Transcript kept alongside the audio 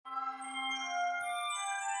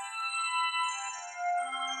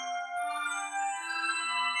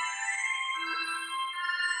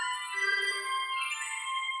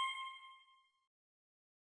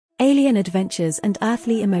Alien Adventures and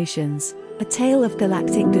Earthly Emotions, a tale of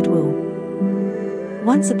galactic goodwill.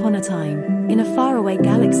 Once upon a time, in a faraway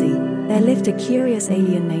galaxy, there lived a curious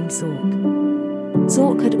alien named Zork.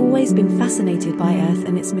 Zork had always been fascinated by Earth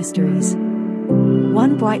and its mysteries.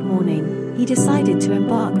 One bright morning, he decided to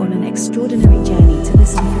embark on an extraordinary journey to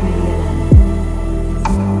this unfamiliar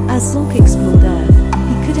land. As Zork explored Earth,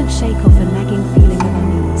 he couldn't shake off a nagging feeling of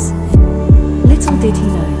unease. Little did he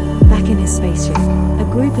know, back in his spaceship, a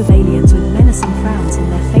group of aliens with menacing frowns on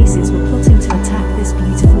their faces were plotting to attack this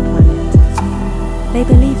beautiful planet. They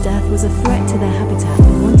believed Earth was a threat to their habitat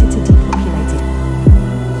and wanted to depopulate it.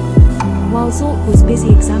 While Zork was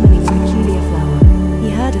busy examining the peculiar flower, he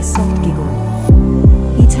heard a soft giggle.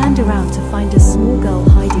 He turned around to find a small girl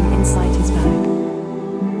hiding inside his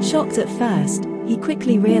bag. Shocked at first, he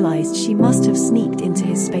quickly realized she must have sneaked into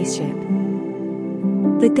his spaceship.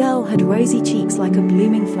 The girl had rosy cheeks like a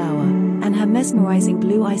blooming flower, and her mesmerizing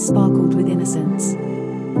blue eyes sparkled with innocence.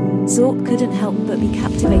 Zork couldn't help but be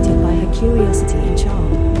captivated by her curiosity and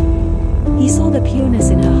charm. He saw the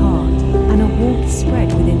pureness in her heart, and a warmth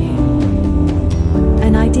spread within him.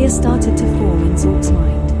 An idea started to form in Zork's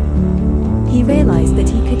mind. He realized that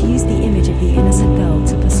he could use the image of the innocent girl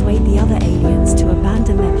to persuade the other aliens to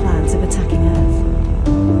abandon their plans of attacking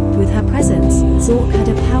Earth. With her presence, Zork had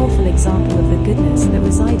a powerful example of the goodness that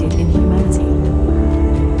resided in humanity.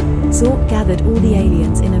 Zork gathered all the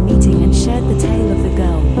aliens in a meeting and shared the tale of the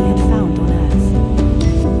girl he had found on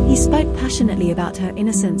Earth. He spoke passionately about her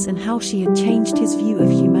innocence and how she had changed his view of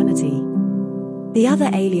humanity. The other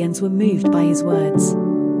aliens were moved by his words.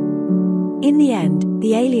 In the end,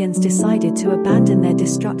 the aliens decided to abandon their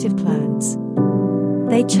destructive plans.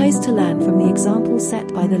 They chose to learn from the example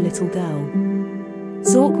set by the little girl.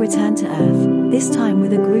 Zork returned to Earth, this time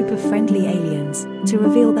with a group of friendly aliens, to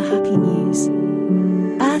reveal the happy news.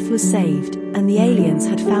 Earth was saved, and the aliens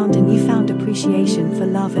had found a newfound appreciation for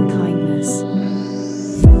love and kindness.